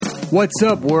What's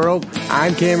up, world?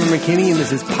 I'm Cameron McKinney, and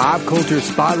this is Pop Culture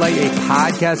Spotlight, a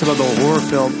podcast about the horror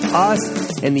film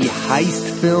Us and the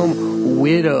heist film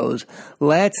Widows.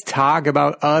 Let's talk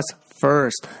about Us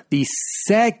first. The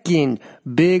second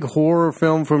big horror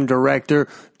film from director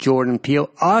Jordan Peele.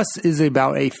 Us is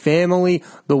about a family,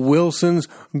 the Wilsons,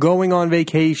 going on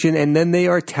vacation, and then they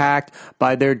are attacked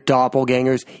by their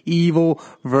doppelgangers, evil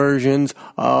versions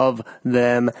of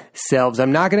themselves.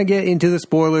 I'm not going to get into the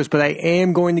spoilers, but I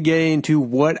am going to get into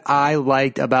what I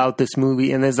liked about this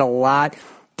movie, and there's a lot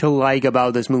to like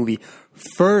about this movie.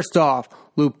 First off,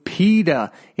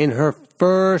 Lupita in her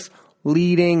first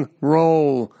leading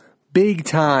role. Big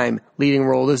time leading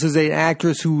role. This is an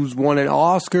actress who's won an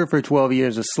Oscar for 12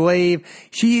 Years a Slave.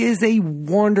 She is a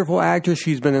wonderful actress.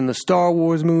 She's been in the Star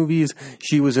Wars movies.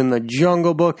 She was in The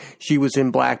Jungle Book. She was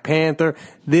in Black Panther.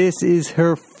 This is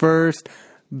her first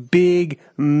big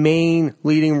main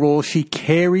leading role. She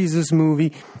carries this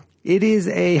movie. It is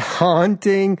a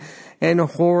haunting and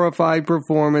horrified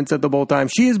performance at the both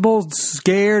times. She is both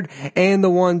scared and the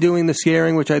one doing the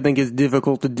scaring, which I think is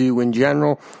difficult to do in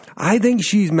general. I think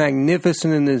she's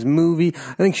magnificent in this movie.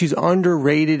 I think she's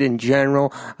underrated in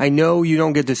general. I know you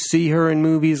don't get to see her in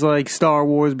movies like Star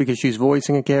Wars because she's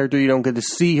voicing a character. You don't get to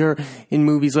see her in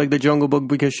movies like The Jungle Book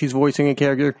because she's voicing a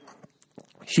character.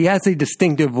 She has a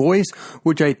distinctive voice,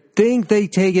 which I think they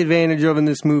take advantage of in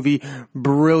this movie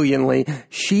brilliantly.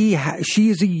 She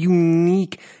is a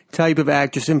unique type of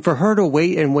actress, and for her to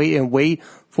wait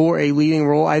for a leading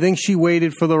role, I think she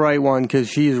waited for the right one because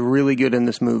she is really good in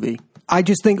this movie. I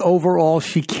just think overall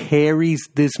she carries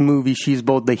this movie. She's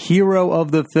both the hero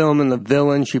of the film and the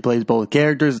villain. She plays both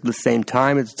characters at the same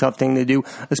time. It's a tough thing to do,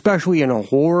 especially in a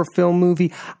horror film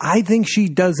movie. I think she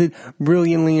does it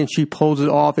brilliantly and she pulls it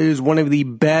off. It is one of the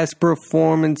best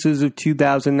performances of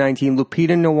 2019. Lupita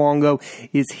Nyong'o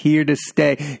is here to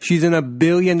stay. She's in a $1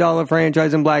 billion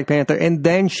franchise in Black Panther, and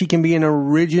then she can be an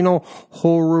original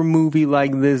horror movie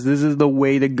like this. This is the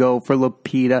way to go for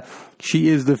Lupita. She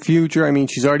is the future. I mean,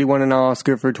 she's already won an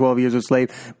Oscar for 12 Years a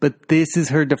Slave, but this is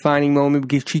her defining moment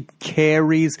because she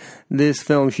carries this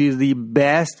film. She is the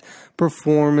best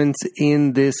performance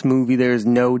in this movie. There is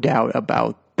no doubt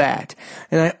about that.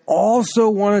 And I also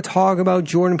want to talk about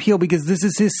Jordan Peele because this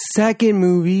is his second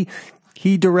movie.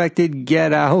 He directed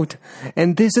Get Out,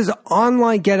 and this is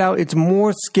unlike Get Out. It's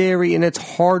more scary and it's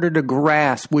harder to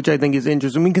grasp, which I think is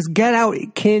interesting because Get Out,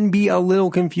 it can be a little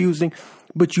confusing,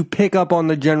 but you pick up on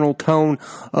the general tone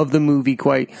of the movie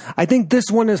I think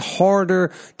this one is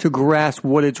harder to grasp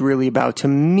what it's really about. To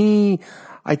me,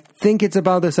 I think it's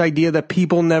about this idea that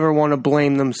people never want to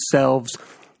blame themselves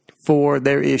for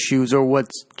their issues or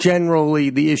what's generally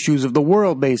the issues of the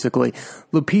world, basically.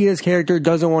 Lupita's character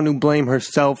doesn't want to blame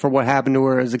herself for what happened to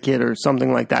her as a kid or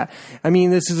something like that. I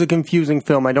mean, this is a confusing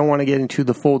film. I don't want to get into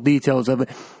the full details of it.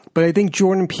 But I think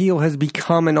Jordan Peele has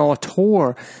become an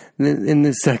auteur in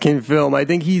this second film. I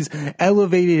think he's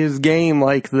elevated his game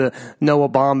like the Noah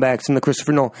Baumbachs and the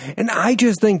Christopher Nolan. And I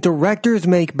just think directors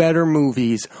make better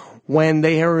movies when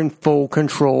they are in full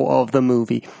control of the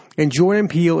movie. And Jordan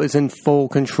Peele is in full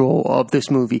control of this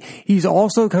movie. He's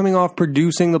also coming off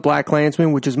producing The Black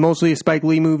Klansman, which is mostly a Spike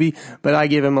Lee movie, but I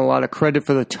give him a lot of credit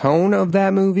for the tone of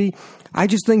that movie. I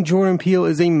just think Jordan Peele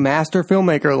is a master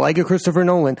filmmaker, like a Christopher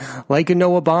Nolan, like a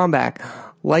Noah Baumbach,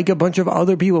 like a bunch of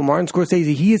other people, Martin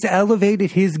Scorsese. He has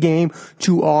elevated his game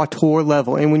to auteur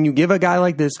level. And when you give a guy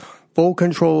like this full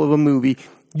control of a movie,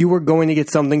 you are going to get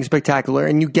something spectacular,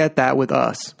 and you get that with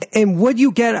Us. And what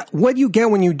you get when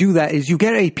you do that is you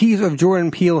get a piece of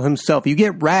Jordan Peele himself. You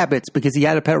get rabbits because he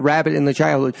had a pet rabbit in the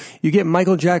childhood. You get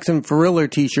Michael Jackson Thriller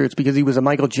t-shirts because he was a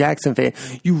Michael Jackson fan.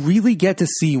 You really get to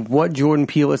see what Jordan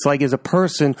Peele is like as a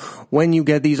person when you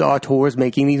get these auteurs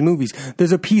making these movies.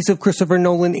 There's a piece of Christopher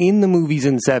Nolan in the movie's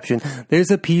Inception.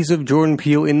 There's a piece of Jordan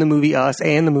Peele in the movie Us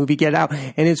and the movie Get Out.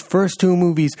 And his first two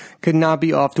movies could not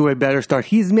be off to a better start.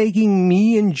 He's making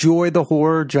me enjoy the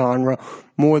horror genre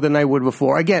more than I would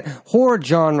before. Again, horror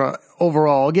genre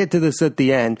overall, I'll get to this at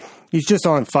the end. He's just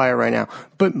on fire right now.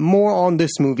 But more on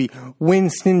this movie.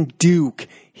 Winston Duke.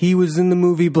 He was in the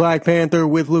movie Black Panther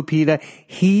with Lupita.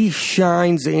 He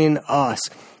shines in Us.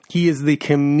 He is the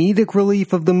comedic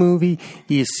relief of the movie.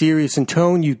 He is serious in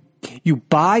tone. You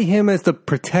buy him as the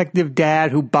protective dad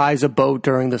who buys a boat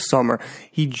during the summer.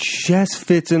 He just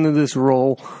fits into this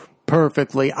role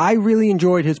perfectly. I really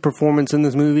enjoyed his performance in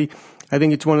this movie. I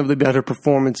think it's one of the better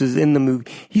performances in the movie.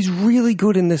 He's really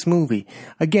good in this movie.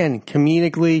 Again,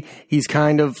 comedically, he's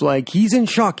kind of like, he's in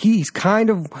shock. He's kind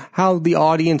of how the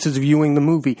audience is viewing the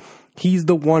movie. He's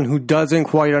the one who doesn't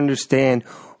quite understand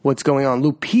what's going on.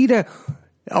 Lupita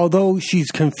Although she's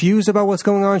confused about what's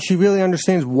going on, she really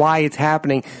understands why it's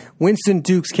happening. Winston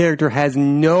Duke's character has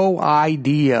no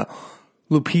idea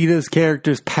Lupita's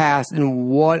character's past and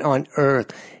what on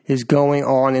earth is going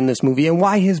on in this movie, and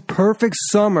why his perfect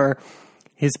summer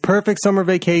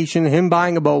vacation, him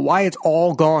buying a boat, why it's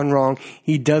all gone wrong.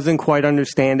 He doesn't quite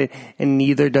understand it, and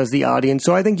neither does the audience.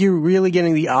 So I think you're really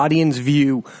getting the audience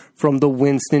view from the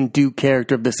Winston Duke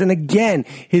character of this. And again,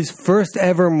 his first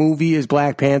ever movie is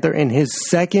Black Panther, and his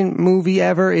second movie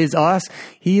ever is Us.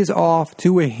 He is off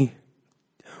to a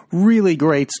really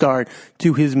great start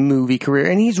to his movie career.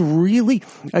 And he's really,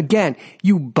 again,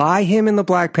 you buy him in the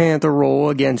Black Panther role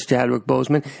against Chadwick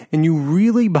Boseman, and you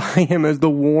really buy him as the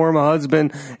warm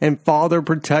husband and father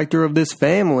protector of this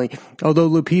family. Although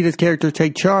Lupita's character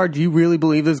take charge, you really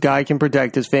believe this guy can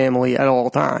protect his family at all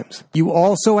times. You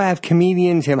also have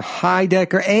comedian Tim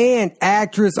Heidecker and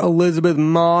actress Elizabeth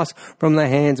Moss from The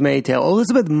Handmaid's Tale.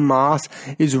 Elizabeth Moss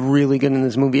is really good in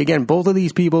this movie. Again, both of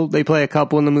these people, they play a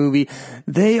couple in the movie.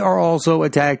 They are also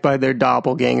attacked by their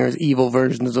doppelgangers, evil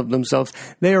versions of themselves.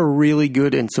 They are really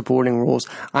good in supporting roles.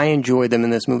 I enjoy them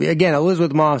in this movie. Again,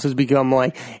 Elizabeth Moss has become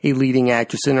like a leading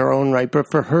actress in her own right,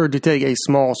 but for her to take a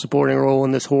small supporting role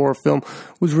in this horror film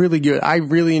was really good. I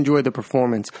really enjoyed the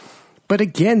performance. But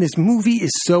again, this movie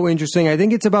is so interesting. I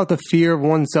think it's about the fear of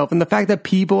oneself and the fact that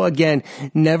people, again,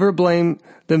 never blame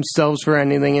themselves for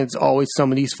anything. It's always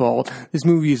somebody's fault. This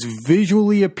movie is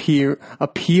visually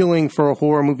appealing for a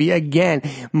horror movie. Again,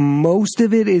 most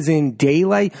of it is in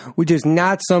daylight, which is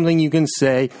not something you can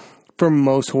say for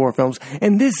most horror films.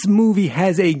 And this movie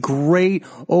has a great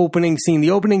opening scene.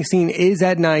 The opening scene is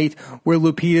at night, where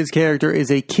Lupita's character is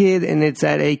a kid, and it's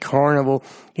at a carnival.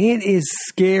 It is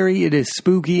scary, it is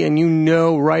spooky, and you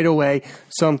know right away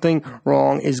something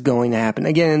wrong is going to happen.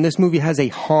 Again, and this movie has a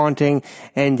haunting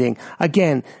ending.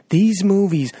 Again, these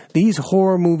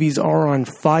horror movies are on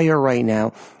fire right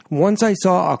now. Once I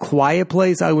saw A Quiet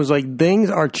Place, I was like, things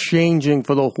are changing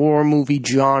for the horror movie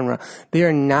genre. They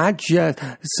are not just,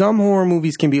 some horror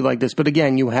movies can be like this, but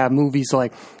again, you have movies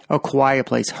like A Quiet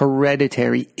Place,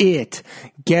 Hereditary, It,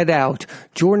 Get Out.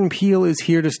 Jordan Peele is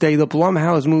here to stay. The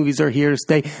Blumhouse movies are here to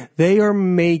stay. They are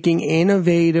making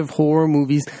innovative horror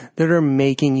movies that are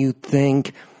making you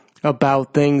think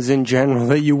about things in general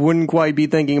that you wouldn't quite be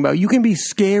thinking about. You can be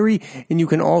scary, and you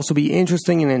can also be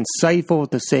interesting and insightful at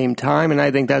the same time, and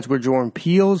I think that's where Jordan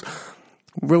Peele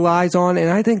relies on, and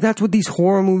I think that's what these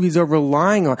horror movies are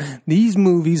relying on. These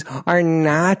movies are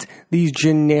not these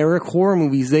generic horror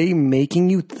movies. They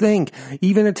making you think.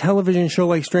 Even a television show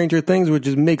like Stranger Things, which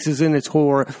just mixes in its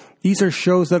horror, these are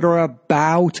shows that are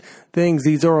about things.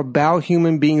 These are about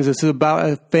human beings. This is about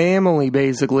a family,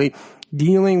 basically,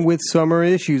 dealing with summer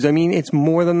issues. I mean, it's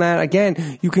more than that.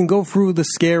 Again, you can go through the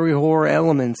scary horror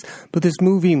elements, but this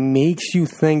movie makes you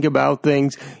think about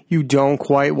things you don't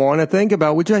quite want to think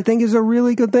about, which I think is a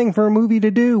really good thing for a movie to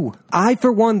do. I,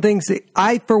 for one thing,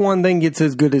 it's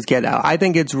as good as Get Out. I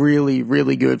think it's really,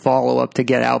 really good follow-up to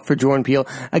Get Out for Jordan Peele.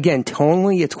 Again,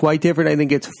 tonally, it's quite different. I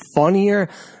think it's funnier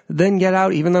than Get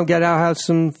Out, even though Get Out has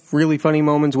some really funny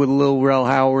moments with Lil Rel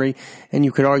Howery, and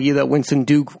you could argue that Winston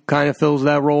Duke kind of fills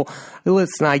that role.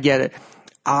 Listen, I get it.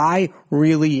 I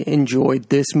really enjoyed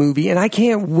this movie, and I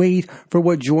can't wait for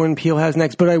what Jordan Peele has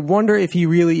next, but I wonder if he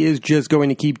really is just going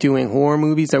to keep doing horror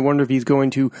movies. I wonder if he's going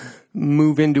to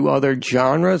move into other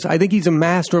genres. I think he's a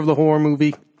master of the horror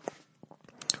movie,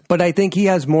 but I think he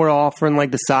has more to offer in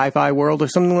like the sci-fi world or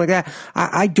something like that.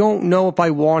 I don't know if I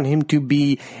want him to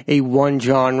be a one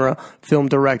genre film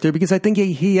director, because I think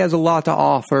he has a lot to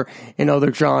offer in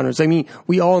other genres. I mean,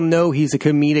 we all know he's a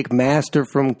comedic master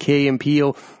from Key and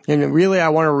Peele, and really I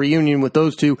want a reunion with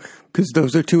those two, because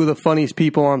those are two of the funniest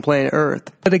people on planet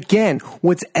Earth. But again,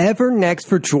 whatever next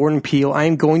for Jordan Peele, I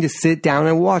am going to sit down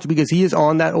and watch, because he is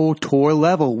on that old tour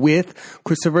level with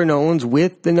Christopher Nolan's,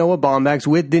 with the Noah Baumbachs,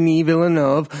 with Denis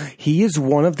Villeneuve. He is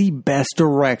one of the best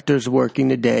directors working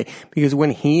today, because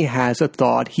when he has a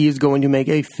thought, he is going to make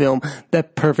a film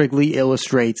that perfectly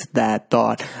illustrates that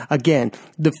thought. Again,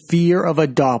 the fear of a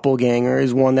doppelganger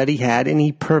is one that he had, and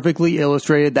he perfectly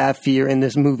illustrated that fear in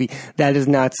this movie. That is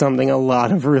not something a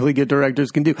lot of really good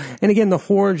directors can do. And again, the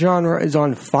horror genre is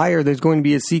on fire. There's going to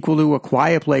be a sequel to A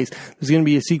Quiet Place. There's going to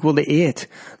be a sequel to It.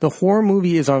 The horror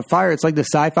movie is on fire. It's like the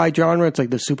sci-fi genre. It's like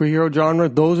the superhero genre.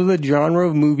 Those are the genre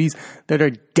of movies that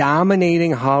are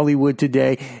dominating Hollywood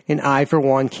today. And I, for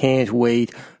one, can't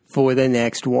wait for the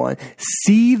next one.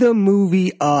 See the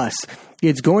movie Us.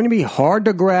 It's going to be hard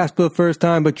to grasp the first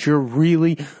time, but you're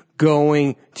really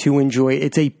going to enjoy it.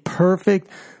 It's a perfect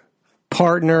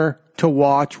partner to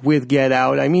watch with Get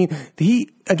Out. I mean, these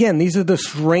are the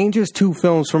strangest two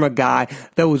films from a guy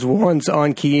that was once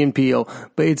on Key and Peele.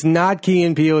 But it's not Key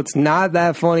and Peele. It's not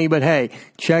that funny. But hey,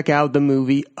 check out the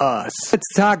movie Us.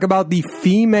 Let's talk about the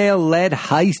female-led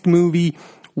heist movie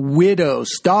Widows,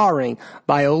 starring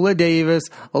Viola Davis,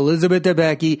 Elizabeth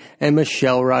Debicki, and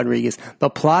Michelle Rodriguez. The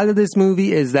plot of this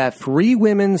movie is that three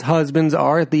women's husbands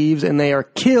are thieves and they are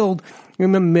killed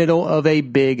in the middle of a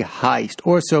big heist,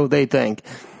 or so they think.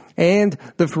 And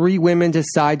the three women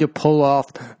decide to pull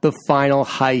off the final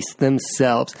heist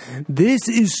themselves. This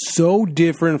is so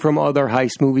different from other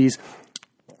heist movies.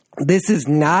 This is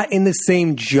not in the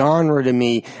same genre to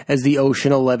me as the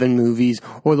Ocean 11 movies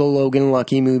or the Logan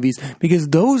Lucky movies, because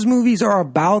those movies are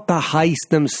about the heist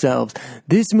themselves.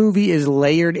 This movie is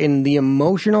layered in the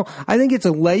emotional. I think it's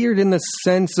layered in the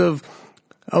sense of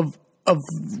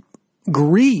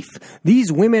grief.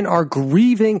 These women are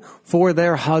grieving for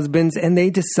their husbands and they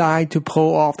decide to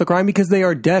pull off the crime because they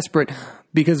are desperate,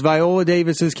 because Viola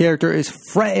Davis's character is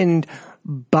threatened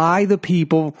by the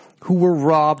people who were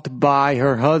robbed by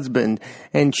her husband,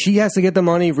 and she has to get the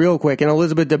money real quick. And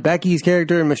Elizabeth Debicki's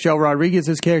character and Michelle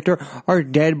Rodriguez's character are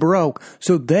dead broke,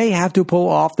 so they have to pull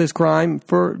off this crime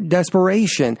for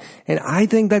desperation. And I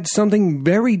think that's something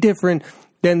very different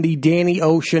than the Danny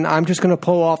Ocean, I'm just going to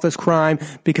pull off this crime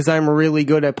because I'm really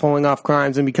good at pulling off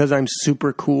crimes and because I'm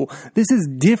super cool. This is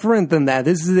different than that.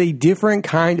 This is a different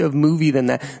kind of movie than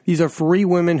that. These are three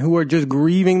women who are just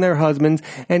grieving their husbands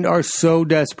and are so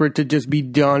desperate to just be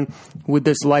done with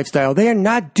this lifestyle. They are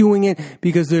not doing it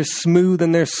because they're smooth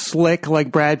and they're slick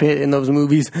like Brad Pitt in those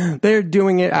movies. They're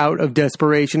doing it out of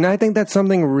desperation. And I think that's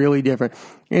something really different.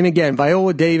 And again,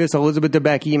 Viola Davis, Elizabeth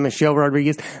Debicki, and Michelle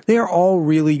Rodriguez, they are all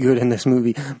really good in this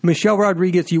movie. Michelle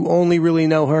Rodriguez, you only really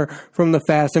know her from the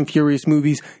Fast and Furious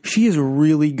movies. She is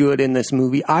really good in this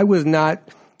movie. I was not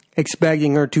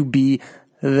expecting her to be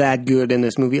that good in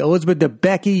this movie. Elizabeth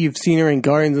Debicki, you've seen her in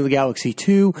Guardians of the Galaxy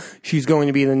 2. She's going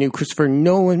to be in the new Christopher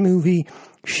Nolan movie.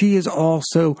 She is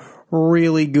also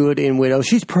really good in Widows.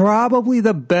 She's probably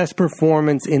the best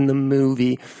performance in the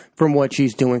movie from what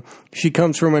she's doing. She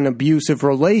comes from an abusive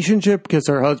relationship because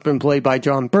her husband, played by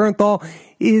Jon Bernthal,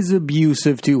 is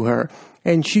abusive to her.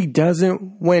 And she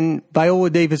doesn't, when Viola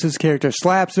Davis's character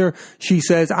slaps her, she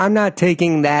says, I'm not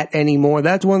taking that anymore.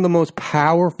 That's one of the most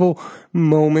powerful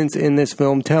moments in this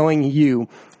film, telling you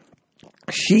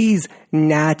she's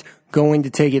not going to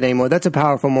take it anymore. That's a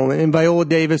powerful moment. And Viola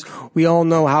Davis, we all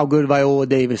know how good Viola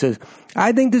Davis is.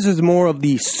 I think this is more of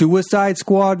the Suicide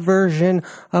Squad version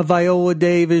of Viola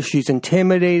Davis. She's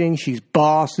intimidating, she's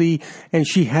bossy, and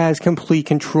she has complete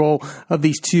control of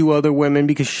these two other women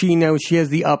because she knows she has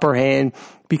the upper hand,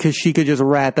 because she could just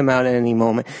rat them out at any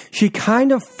moment. She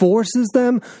kind of forces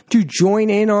them to join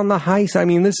in on the heist. I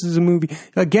mean, this is a movie,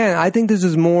 again, I think this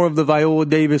is more of the Viola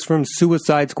Davis from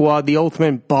Suicide Squad, the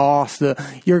ultimate boss, the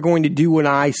you're going to do what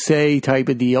I say type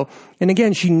of deal. And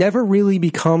again, she never really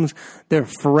becomes their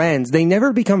friends. They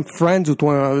never become friends with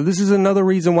one another. This is another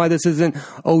reason why this isn't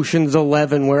Ocean's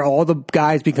 11, where all the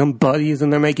guys become buddies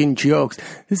and they're making jokes.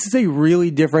 This is a really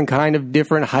different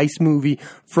heist movie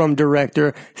from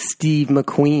director Steve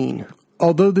McQueen.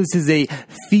 Although this is a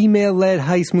female-led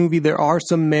heist movie, there are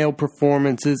some male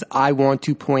performances I want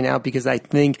to point out because I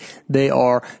think they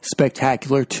are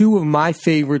spectacular. Two of my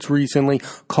favorites recently,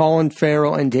 Colin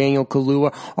Farrell and Daniel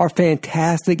Kaluuya, are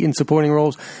fantastic in supporting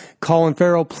roles. Colin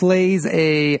Farrell plays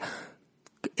a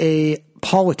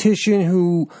politician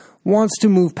who wants to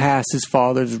move past his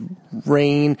father's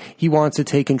reign. He wants to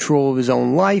take control of his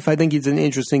own life. I think he's an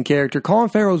interesting character. Colin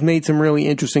Farrell's made some really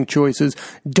interesting choices.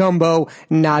 Dumbo,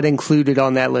 not included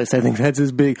on that list. I think that's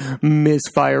his big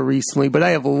misfire recently, but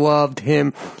I have loved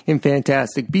him in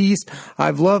Fantastic Beast.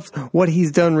 I've loved what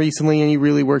he's done recently, and he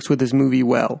really works with this movie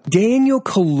well. Daniel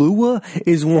Kaluuya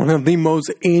is one of the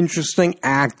most interesting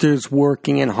actors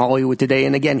working in Hollywood today,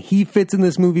 and again, he fits in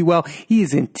this movie well. He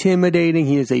is intimidating.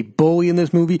 He is a bully in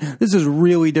this movie. This is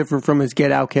really different from his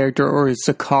Get Out character or his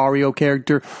Sicario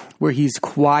character, where he's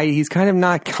quiet. He's kind of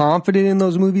not confident in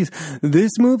those movies.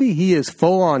 This movie, he is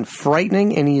full on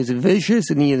frightening, and he is vicious,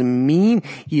 and he is mean.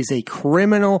 He is a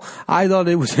criminal. I thought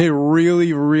it was a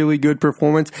really, really good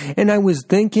performance, and I was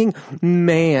thinking,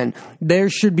 man, there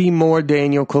should be more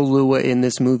Daniel Kaluuya in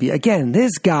this movie. Again,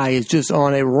 this guy is just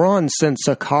on a run since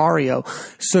Sicario,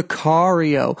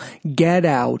 Get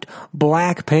Out,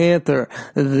 Black Panther.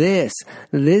 This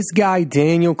guy,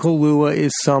 Daniel Kaluuya,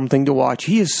 is something to watch.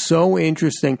 He is so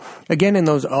interesting. Again, in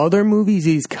those other movies,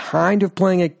 he's kind of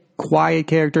playing a quiet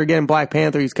character. Again, Black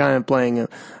Panther, he's kind of playing a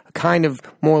kind of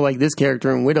more like this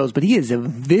character in Widows, but he is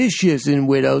vicious in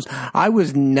Widows. I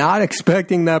was not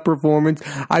expecting that performance.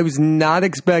 I was not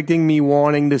expecting me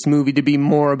wanting this movie to be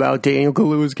more about Daniel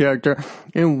Kaluuya's character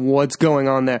and what's going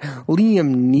on there.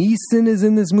 Liam Neeson is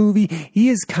in this movie. He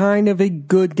is kind of a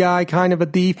good guy, kind of a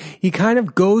thief. He kind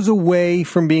of goes away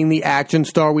from being the action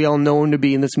star we all know him to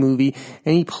be in this movie,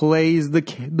 and he plays the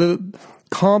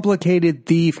complicated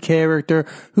thief character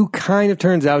who kind of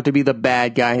turns out to be the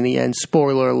bad guy in the end.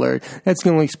 Spoiler alert. That's the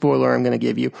only spoiler I'm going to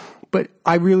give you. But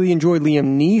I really enjoyed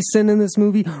Liam Neeson in this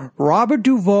movie. Robert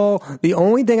Duvall, the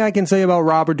only thing I can say about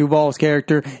Robert Duvall's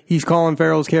character, he's Colin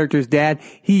Farrell's character's dad.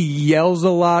 He yells a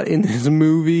lot in this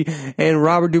movie, and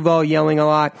Robert Duvall yelling a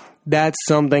lot, that's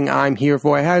something I'm here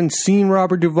for. I hadn't seen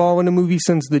Robert Duvall in a movie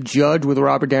since The Judge with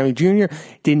Robert Downey Jr.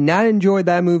 Did not enjoy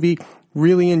that movie.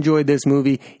 Really enjoyed this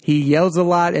movie. He yells a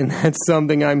lot, and that's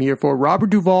something I'm here for. Robert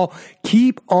Duvall,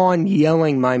 keep on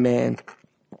yelling, my man.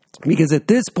 Because at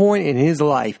this point in his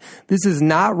life, this is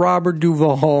not Robert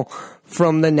Duvall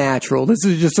from The Natural. This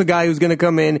is just a guy who's going to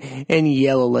come in and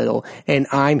yell a little, and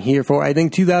I'm here for it. I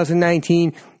think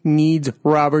 2019 needs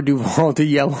Robert Duvall to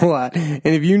yell a lot. And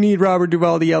if you need Robert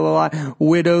Duvall to yell a lot,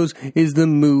 Widows is the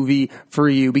movie for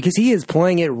you because he is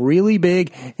playing it really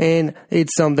big, and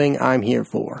it's something I'm here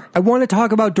for. I want to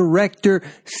talk about director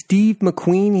Steve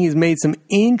McQueen. He's made some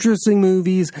interesting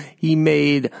movies. He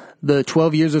made the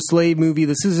 12 Years a Slave movie.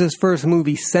 This is his first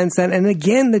movie since then. And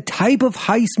again, the type of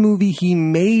heist movie he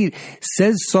made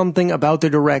says something about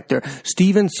the director.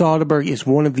 Steven Soderbergh is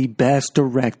one of the best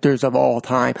directors of all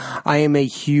time. I am a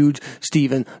huge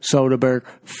Steven Soderbergh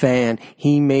fan.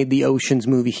 He made the Oceans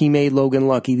movie. He made Logan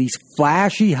Lucky. These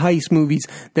flashy heist movies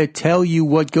that tell you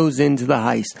what goes into the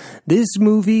heist. This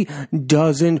movie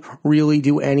doesn't really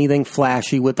do anything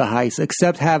flashy with the heist,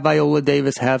 except have Viola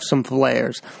Davis have some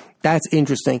flares. That's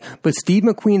interesting. But Steve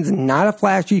McQueen's not a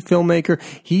flashy filmmaker.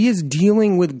 He is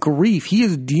dealing with grief. He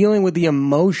is dealing with the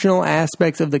emotional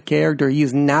aspects of the character. He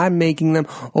is not making them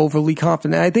overly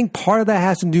confident. I think part of that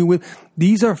has to do with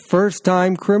these are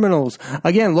first-time criminals.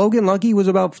 Again, Logan Lucky was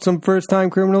about some first-time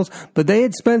criminals, but they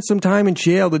had spent some time in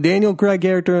jail. The Daniel Craig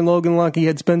character in Logan Lucky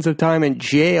had spent some time in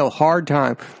jail, hard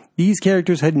time. These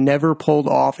characters had never pulled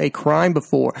off a crime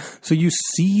before. So you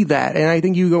see that, and I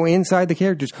think you go inside the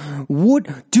characters.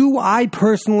 Do I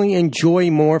personally enjoy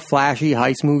more flashy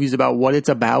heist movies about what it's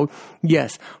about?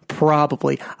 Yes,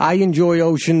 probably. I enjoy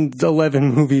Ocean's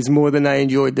 11 movies more than I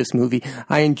enjoyed this movie.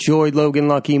 I enjoyed Logan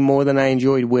Lucky more than I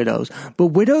enjoyed Widows. But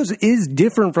Widows is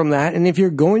different from that, and if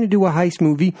you're going to do a heist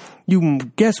movie, you,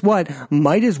 guess what,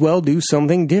 might as well do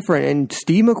something different. And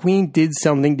Steve McQueen did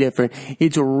something different.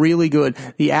 It's really good.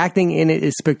 The acting in it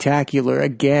is spectacular.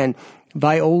 Again,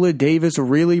 Viola Davis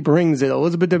really brings it.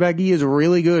 Elizabeth Debicki is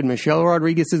really good. Michelle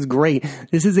Rodriguez is great.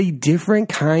 This is a different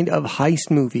kind of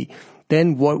heist movie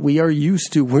than what we are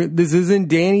used to. This isn't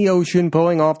Danny Ocean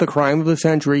pulling off the crime of the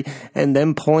century and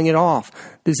then pulling it off.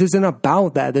 This isn't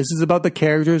about that. This is about the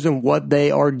characters and what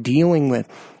they are dealing with.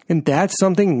 And that's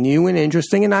something new and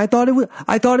interesting, and I thought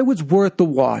it was worth the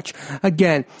watch.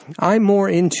 Again, I'm more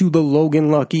into the Logan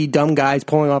Lucky, dumb guys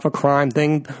pulling off a crime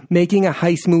thing, making a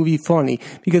heist movie funny,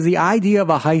 because the idea of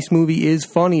a heist movie is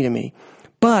funny to me.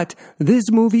 But this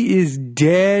movie is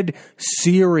dead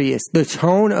serious. The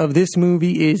tone of this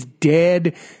movie is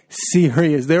dead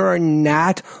serious. There are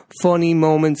not funny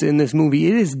moments in this movie.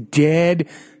 It is dead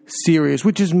serious,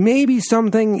 which is maybe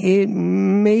something it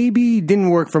maybe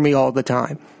didn't work for me all the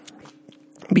time.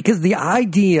 Because the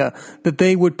idea that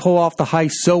they would pull off the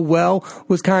heist so well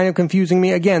was kind of confusing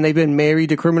me. Again, they've been married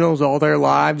to criminals all their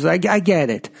lives. I get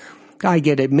it.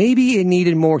 Maybe it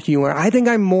needed more humor. I think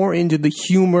I'm more into the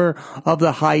humor of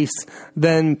the heist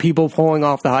than people pulling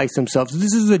off the heist themselves.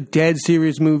 This is a dead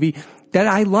serious movie that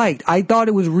I liked. I thought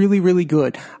it was really, really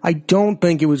good. I don't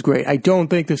think it was great. I don't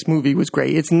think this movie was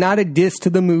great. It's not a diss to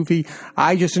the movie.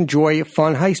 I just enjoy a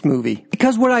fun heist movie.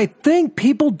 Because what I think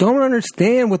people don't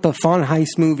understand with the fun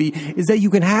heist movie is that you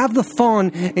can have the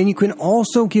fun and you can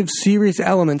also give serious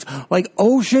elements. Like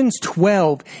Ocean's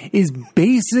 12 is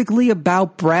basically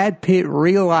about Brad Pitt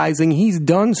realizing he's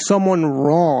done someone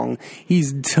wrong.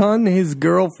 He's done his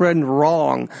girlfriend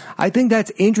wrong. I think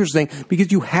that's interesting because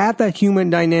you have that human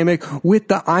dynamic with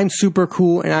the I'm super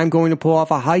cool and I'm going to pull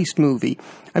off a heist movie.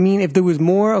 I mean, if there was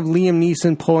more of Liam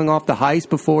Neeson pulling off the heist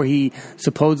before he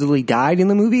supposedly died in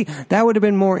the movie, that would have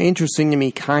been more interesting to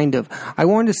me, kind of. I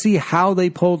wanted to see how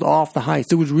they pulled off the heist.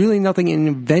 There was really nothing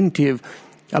inventive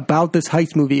about this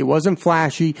heist movie. It wasn't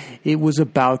flashy. It was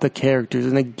about the characters.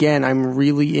 And again, I'm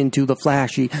really into the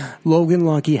flashy. Logan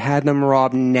Lucky had them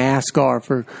rob NASCAR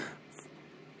for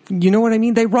You know what I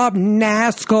mean? They robbed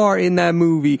NASCAR in that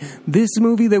movie. This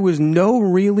movie, there was no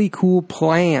really cool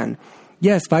plan.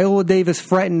 Yes, Viola Davis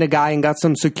threatened a guy and got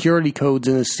some security codes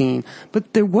in the scene,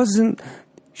 but there wasn't...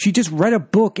 She just read a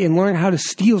book and learned how to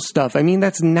steal stuff. I mean,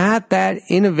 that's not that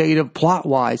innovative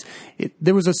plot-wise.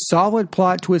 There was a solid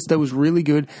plot twist that was really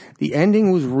good. The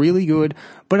ending was really good.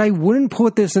 But I wouldn't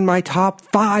put this in my top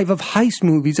 5 of heist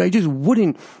movies. I just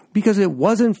wouldn't, because it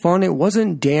wasn't fun. It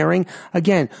wasn't daring.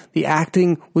 Again, the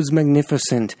acting was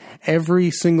magnificent. Every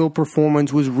single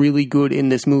performance was really good in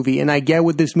this movie. And I get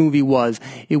what this movie was.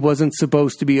 It wasn't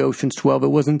supposed to be Ocean's 12. It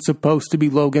wasn't supposed to be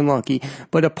Logan Lucky.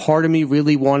 But a part of me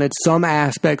really wanted some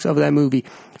aspects of that movie.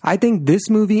 I think this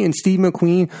movie and Steve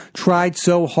McQueen tried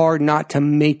so hard not to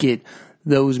make it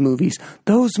those movies.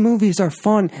 Those movies are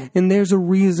fun, and there's a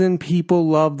reason people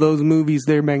love those movies.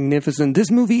 They're magnificent. This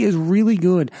movie is really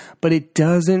good, but it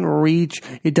doesn't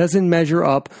measure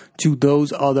up to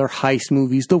those other heist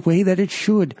movies the way that it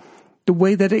should, the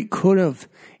way that it could have.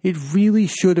 It really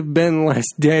should have been less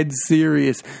dead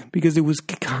serious, because it was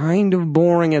kind of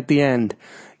boring at the end.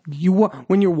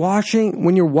 When you're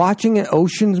watching an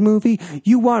Ocean's movie,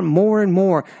 you want more and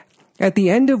more. At the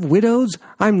end of Widows,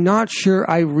 I'm not sure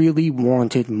I really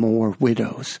wanted more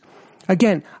Widows.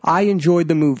 Again, I enjoyed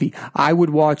the movie. I would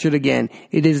watch it again.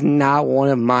 It is not one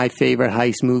of my favorite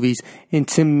heist movies, and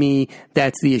to me,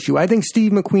 that's the issue. I think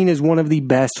Steve McQueen is one of the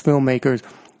best filmmakers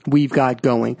we've got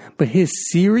going, but his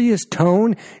serious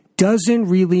tone doesn't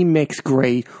really mix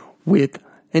great with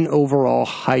an overall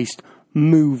heist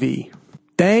movie.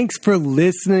 Thanks for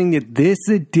listening to this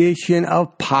edition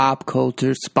of Pop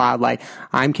Culture Spotlight.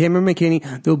 I'm Cameron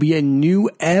McKinney. There'll be a new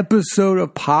episode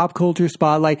of Pop Culture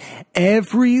Spotlight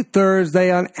every Thursday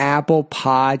on Apple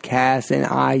Podcasts and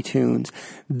iTunes.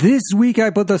 This week I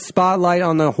put the spotlight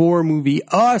on the horror movie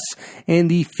Us and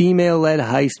the female-led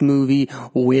heist movie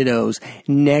Widows.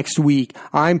 Next week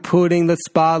I'm putting the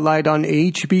spotlight on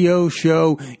HBO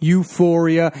show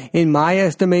Euphoria. In my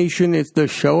estimation, it's the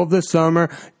show of the summer.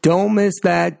 Don't miss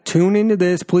that. Tune into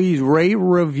this. Please rate,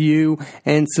 review,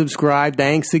 and subscribe.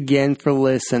 Thanks again for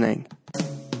listening.